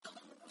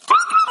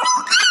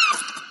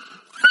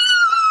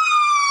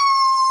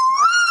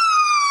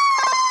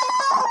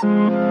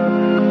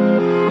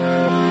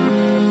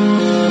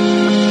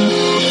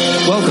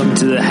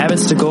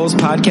to Goals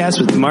podcast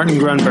with Martin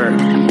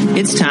Grunberg.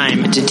 It's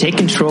time to take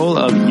control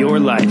of your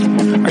life.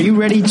 Are you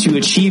ready to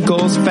achieve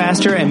goals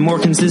faster and more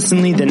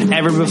consistently than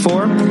ever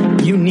before?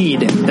 You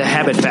need the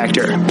Habit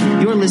Factor.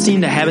 You're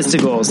listening to Habits to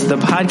Goals, the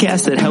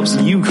podcast that helps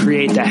you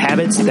create the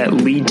habits that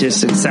lead to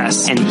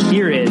success. And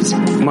here is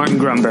Martin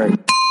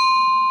Grunberg.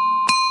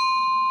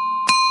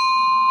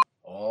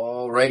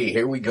 Alrighty,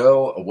 here we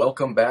go.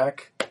 Welcome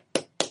back.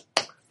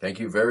 Thank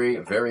you very,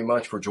 very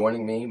much for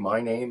joining me. My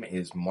name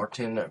is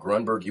Martin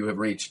Grunberg. You have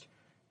reached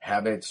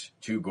Habits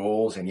to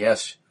Goals. And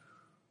yes,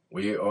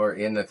 we are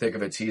in the thick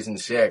of it, season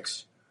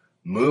 6.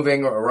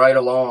 Moving right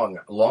along.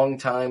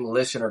 Long-time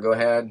listener, go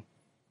ahead.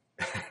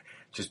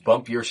 Just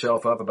bump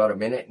yourself up about a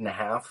minute and a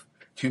half,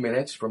 2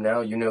 minutes from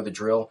now. You know the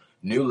drill.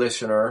 New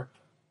listener,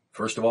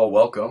 first of all,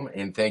 welcome.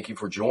 And thank you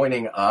for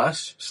joining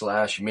us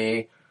 /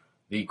 me.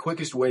 The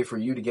quickest way for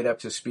you to get up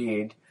to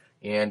speed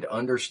and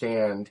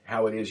understand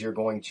how it is you're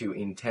going to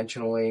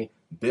intentionally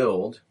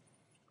build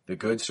the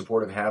good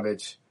supportive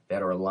habits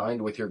that are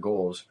aligned with your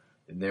goals.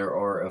 There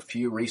are a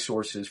few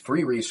resources,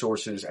 free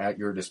resources at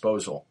your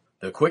disposal.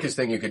 The quickest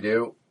thing you could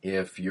do,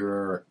 if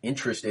you're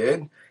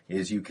interested,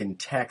 is you can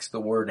text the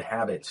word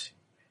habits,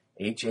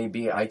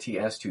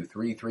 HABITS, to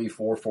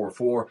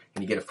 33444,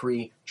 and you get a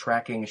free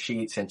tracking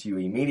sheet sent to you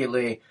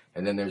immediately,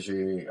 and then there's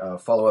a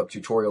follow-up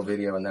tutorial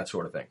video and that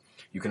sort of thing.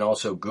 You can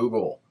also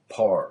Google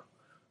PAR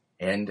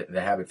and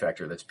the Habit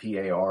Factor. That's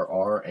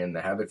PARR and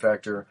the Habit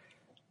Factor.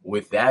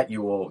 With that,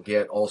 you will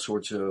get all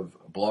sorts of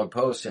blog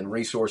posts and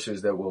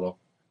resources that will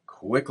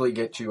quickly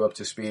get you up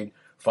to speed.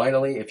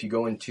 Finally, if you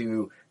go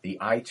into the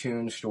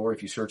iTunes store,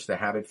 if you search the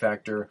Habit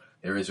Factor,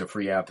 there is a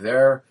free app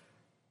there.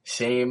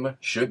 Same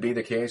should be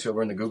the case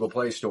over in the Google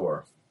Play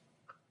Store.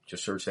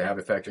 Just search the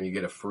Habit Factor and you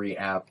get a free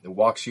app that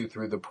walks you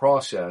through the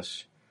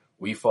process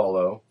we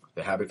follow,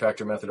 the Habit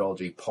Factor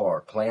methodology,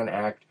 PAR, plan,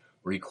 act,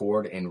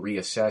 record, and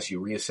reassess.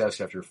 You reassess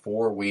after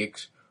 4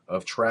 weeks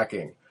of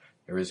tracking.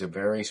 There is a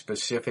very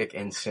specific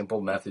and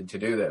simple method to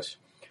do this.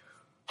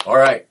 All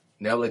right,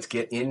 now let's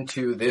get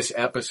into this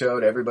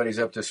episode. Everybody's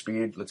up to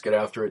speed. Let's get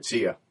after it.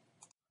 See ya.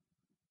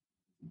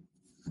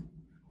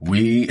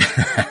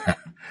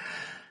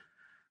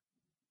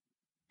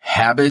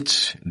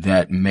 Habits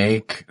that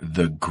make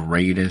the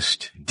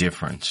greatest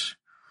difference.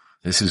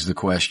 This is the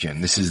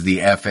question. This is the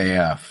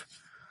FAF.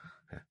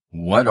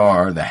 What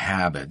are the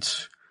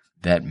habits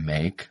that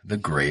make the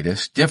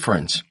greatest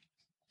difference?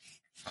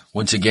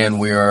 Once again,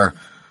 we are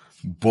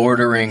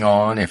bordering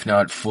on, if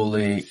not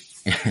fully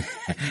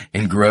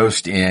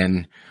engrossed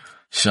in,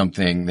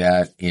 something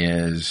that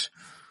is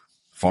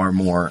far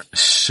more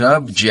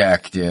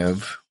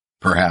subjective,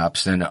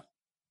 perhaps, than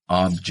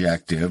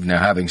objective. Now,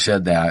 having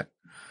said that,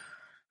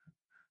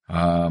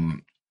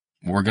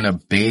 we're going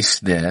to base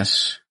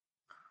this.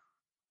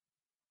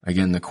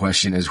 Again, the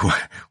question is,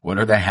 what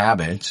are the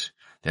habits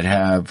that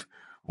have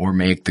or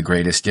make the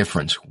greatest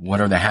difference?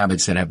 What are the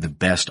habits that have the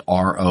best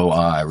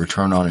ROI,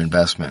 return on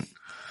investment?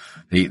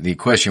 The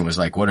question was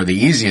like, what are the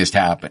easiest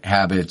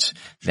habits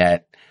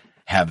that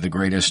have the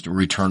greatest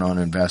return on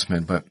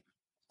investment? But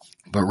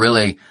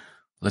really,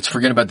 let's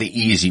forget about the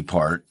easy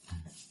part.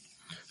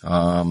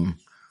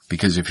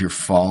 Because if you're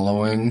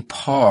following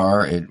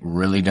PAR, it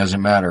really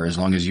doesn't matter. As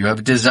long as you have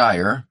a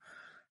desire,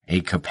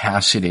 a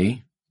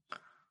capacity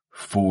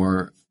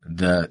for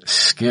the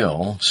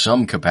skill,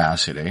 some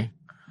capacity,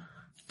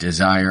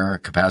 desire,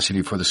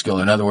 capacity for the skill.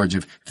 In other words,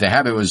 if the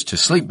habit was to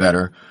sleep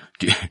better,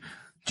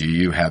 do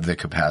you have the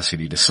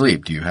capacity to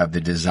sleep? Do you have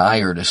the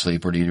desire to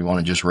sleep, or do you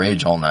want to just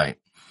rage all night?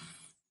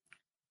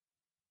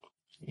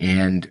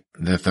 And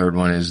the third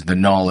one is the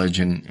knowledge,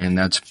 and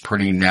that's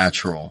pretty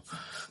natural.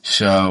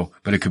 So,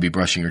 but it could be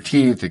brushing your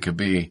teeth. It could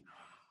be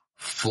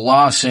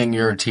flossing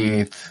your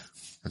teeth.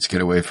 Let's get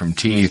away from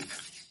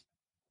teeth.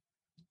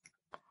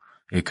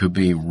 It could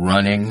be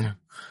running.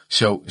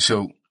 So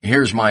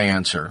here's my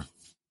answer.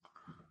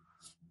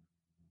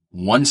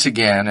 Once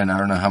again, and I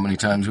don't know how many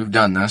times we've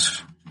done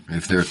this.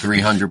 If there are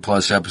 300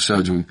 plus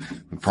episodes, we've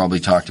probably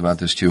talked about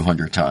this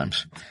 200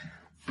 times.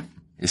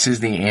 This is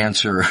the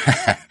answer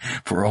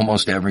for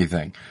almost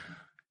everything.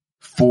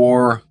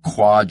 4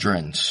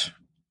 quadrants.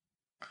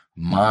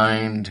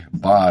 Mind,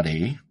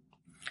 body,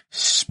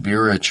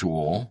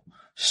 spiritual,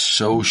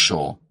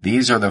 social.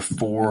 These are the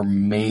 4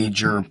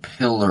 major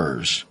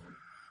pillars,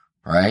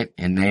 right?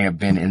 And they have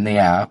been in the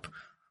app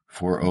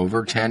for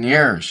over 10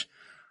 years.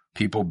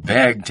 People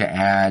beg to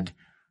add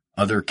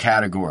other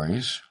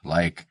categories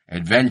like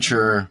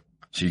adventure,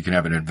 so you can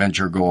have an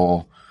adventure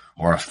goal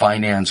or a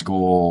finance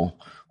goal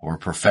or a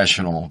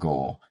professional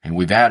goal. And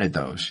we've added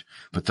those.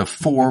 But the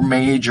 4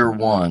 major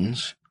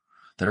ones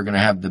that are going to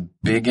have the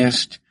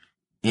biggest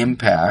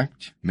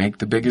impact, make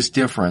the biggest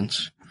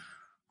difference,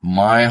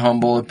 my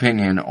humble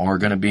opinion, are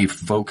going to be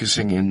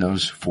focusing in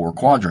those 4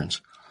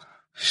 quadrants.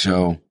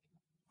 So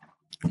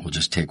we'll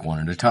just take one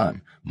at a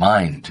time.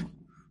 Mind.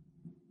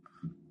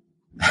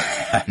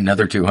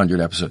 Another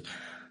 200 episodes.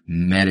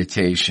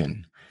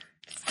 Meditation.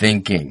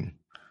 Thinking.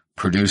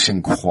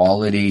 Producing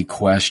quality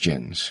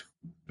questions.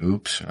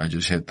 Oops, I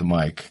just hit the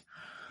mic.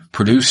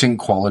 Producing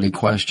quality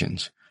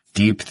questions.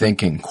 deep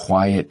thinking,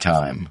 quiet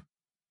time,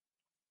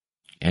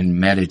 and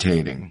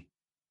meditating.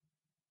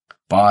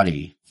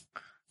 Body,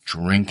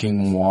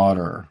 drinking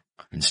water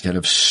instead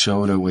of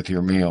soda with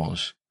your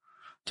meals.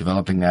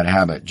 Developing that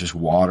habit, just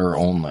water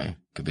only.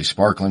 Could be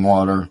sparkling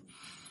water.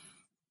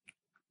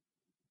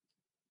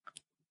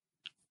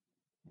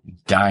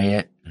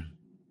 Diet,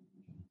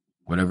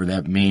 whatever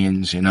that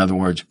means. In other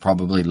words,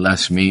 probably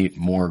less meat,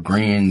 more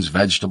greens,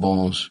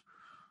 vegetables,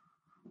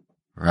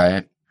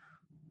 right?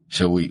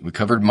 So we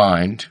covered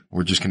mind.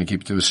 We're just going to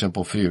keep it to a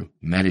simple few.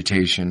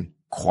 Meditation,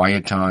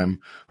 quiet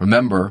time.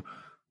 Remember,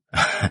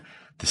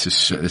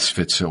 this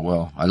fits so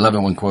well. I love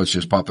it when quotes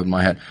just pop in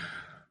my head.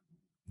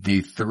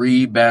 The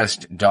 3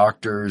 best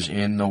doctors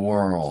in the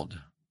world.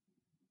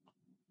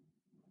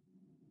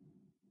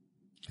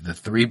 The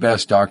 3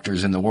 best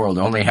doctors in the world.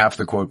 Only half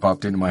the quote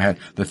popped into my head.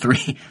 The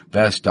 3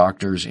 best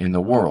doctors in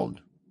the world.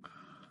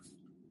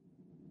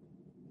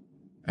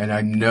 And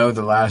I know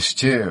the last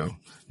 2.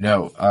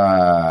 No,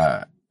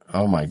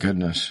 oh my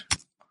goodness.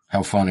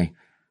 How funny.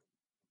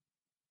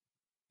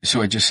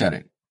 So I just said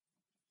it.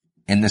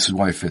 And this is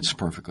why it fits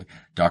perfectly.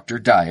 Dr.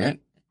 Diet,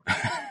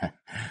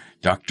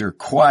 Dr.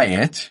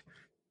 Quiet,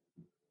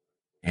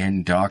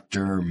 and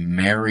Dr.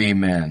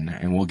 Merriman.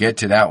 And we'll get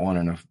to that one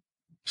in a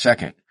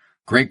second.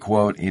 Great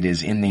quote. It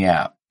is in the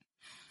app.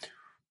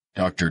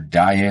 Dr.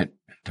 Diet,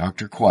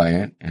 Dr.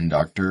 Quiet, and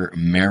Dr.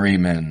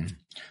 Merriman.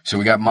 So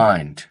we got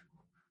mind.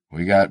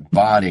 We got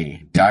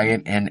body,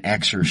 diet, and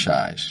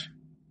exercise.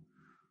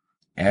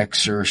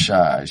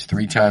 Exercise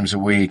 3 times a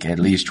week, at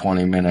least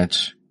 20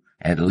 minutes,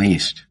 at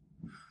least.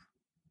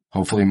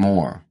 Hopefully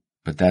more,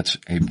 but that's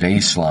a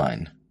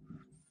baseline.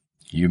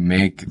 You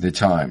make the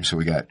time. So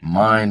we got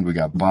mind, we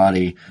got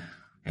body,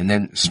 and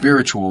then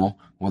spiritual.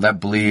 Well,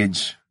 that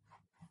bleeds.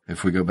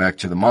 If we go back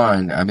to the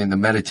mind, I mean, the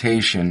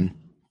meditation,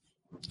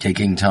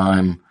 taking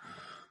time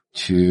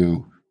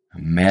to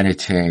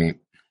meditate,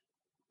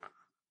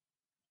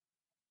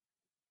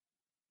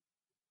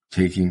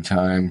 taking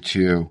time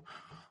to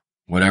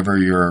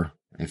whatever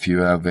if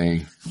you have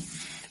a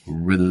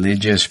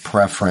religious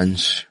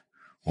preference,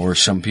 or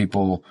some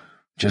people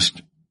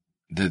just,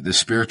 the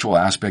spiritual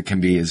aspect can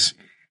be as,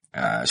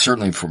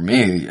 certainly for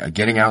me,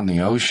 getting out in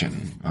the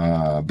ocean,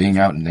 being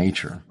out in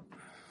nature,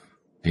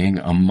 being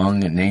among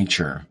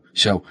nature.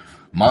 So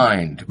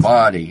mind,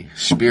 body,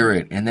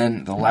 spirit, and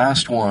then the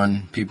last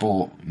one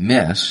people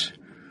miss,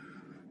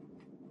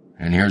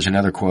 and here's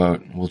another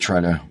quote we'll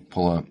try to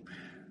pull up.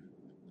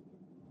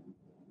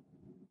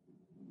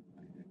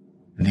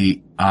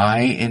 The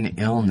I in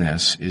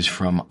illness is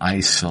from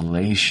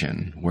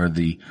isolation, where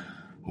the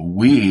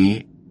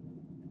we,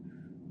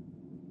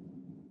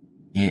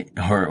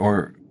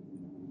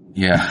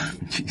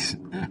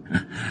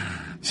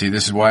 See,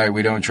 this is why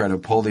we don't try to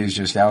pull these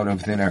just out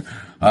of thin air.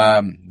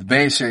 The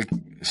basic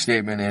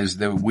statement is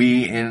the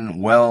we in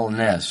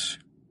wellness,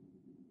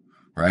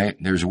 right?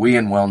 There's we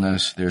in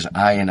wellness. There's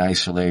I in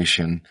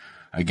isolation.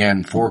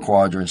 Again, 4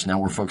 quadrants. Now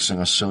we're focusing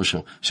on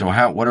social. So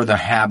what are the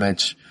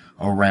habits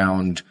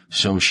around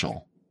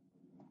social?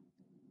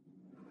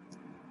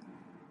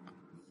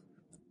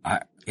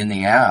 In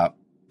the app,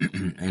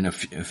 and a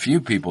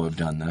few people have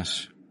done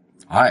this.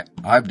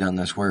 I've done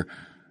this where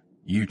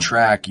you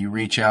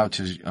reach out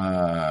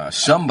to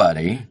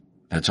somebody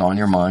that's on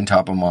your mind,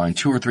 top of mind,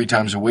 2 or 3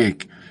 times a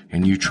week,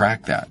 and you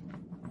track that.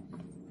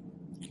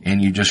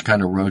 And you just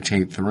kind of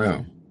rotate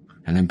through.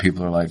 And then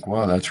people are like,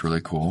 whoa, that's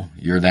really cool.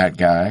 You're that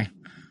guy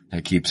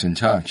that keeps in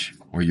touch,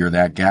 or you're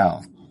that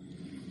gal.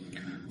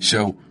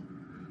 So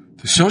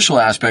the social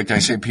aspect, I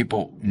say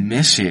people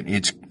miss it.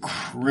 It's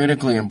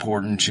critically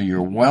important to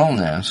your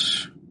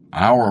wellness,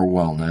 our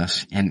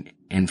wellness,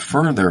 and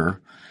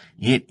further,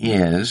 it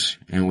is,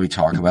 and we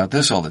talk about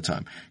this all the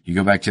time. You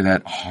go back to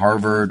that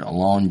Harvard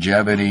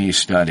longevity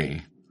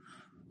study,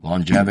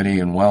 longevity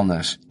and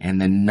wellness, and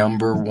the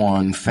number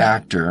 1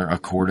 factor,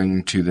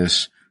 according to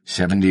this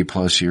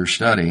 70+ year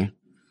study,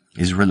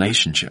 is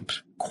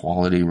relationships,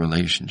 quality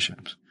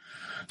relationships.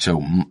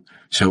 So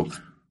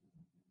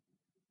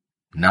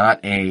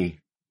not a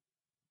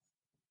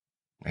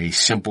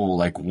simple,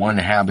 like, one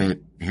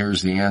habit,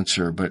 here's the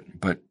answer, but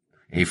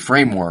a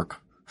framework,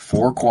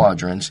 4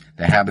 quadrants,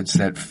 the habits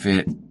that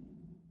fit.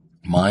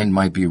 Mind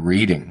might be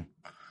reading,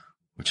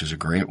 which is a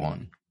great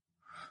one.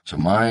 So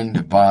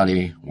mind,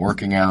 body,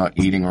 working out,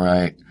 eating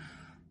right,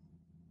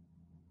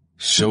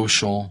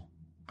 social,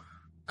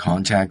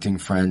 contacting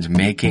friends,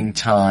 making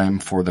time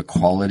for the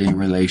quality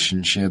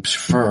relationships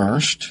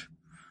first.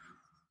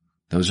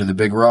 Those are the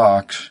big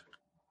rocks.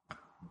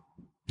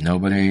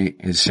 Nobody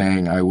is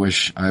saying, I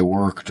wish I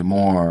worked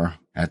more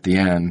at the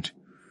end.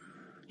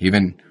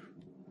 Even,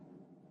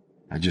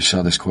 I just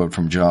saw this quote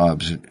from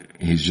Jobs.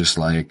 He's just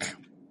like,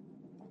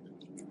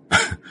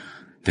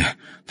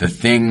 the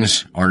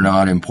things are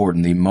not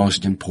important. The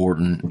most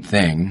important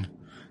thing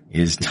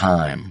is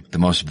time. The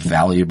most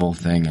valuable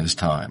thing is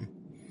time.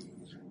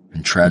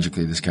 And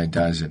tragically, this guy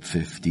dies at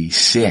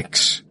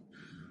 56.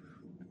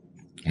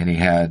 And he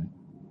had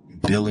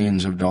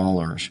billions of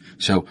dollars.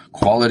 So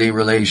quality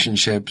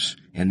relationships,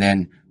 and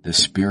then the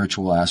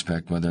spiritual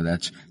aspect, whether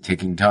that's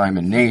taking time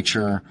in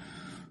nature,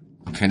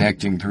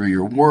 connecting through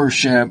your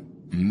worship,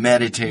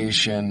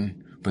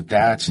 meditation. But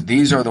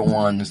these are the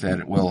ones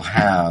that will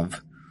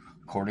have,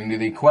 according to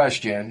the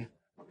question,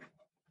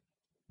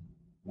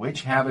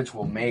 which habits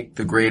will make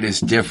the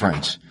greatest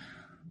difference?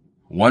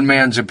 One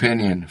man's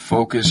opinion,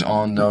 focus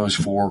on those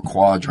 4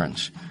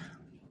 quadrants.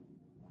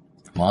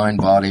 Mind,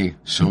 body,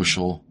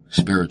 social,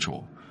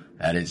 spiritual.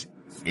 That is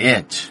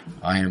it.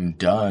 I am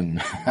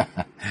done.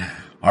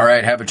 All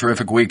right, have a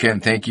terrific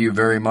weekend. Thank you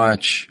very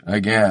much,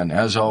 again,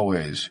 as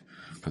always,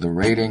 for the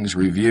ratings,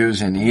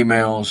 reviews, and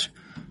emails.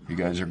 You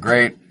guys are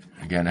great.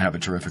 Again, have a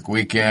terrific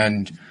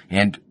weekend.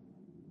 And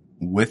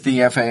with the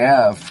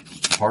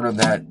FAF, part of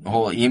that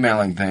whole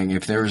emailing thing,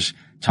 if there's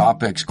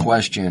topics,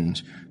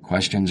 questions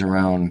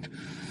around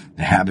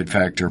the habit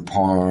factor,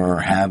 PAR,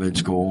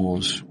 habits,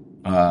 goals,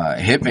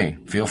 hit me.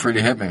 Feel free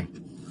to hit me.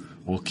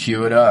 We'll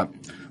queue it up.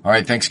 All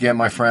right, thanks again,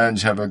 my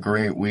friends. Have a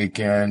great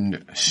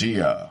weekend. See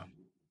ya.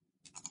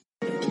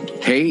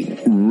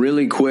 Hey,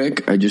 really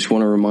quick, I just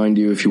want to remind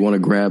you, if you want to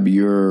grab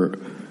your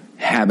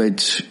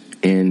habits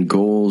and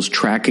goals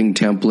tracking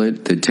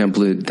template, the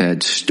template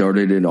that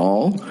started it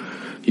all,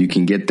 you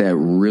can get that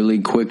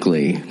really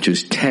quickly.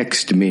 Just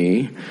text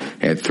me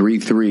at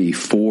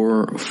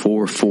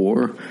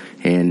 33444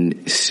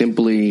 and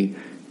simply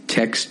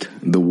text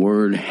the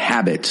word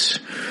habits.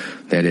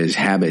 That is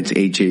habits,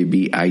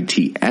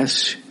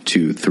 HABITS,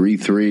 to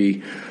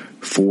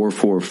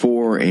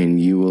 33444,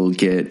 and you will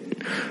get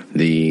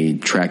the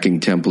tracking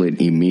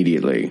template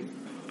immediately.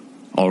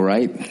 All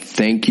right.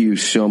 Thank you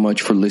so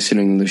much for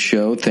listening to the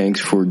show. Thanks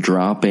for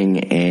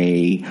dropping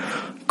a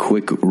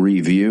quick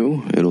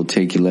review. It'll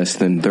take you less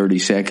than 30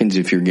 seconds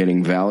if you're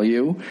getting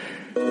value.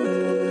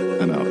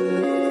 I'm out.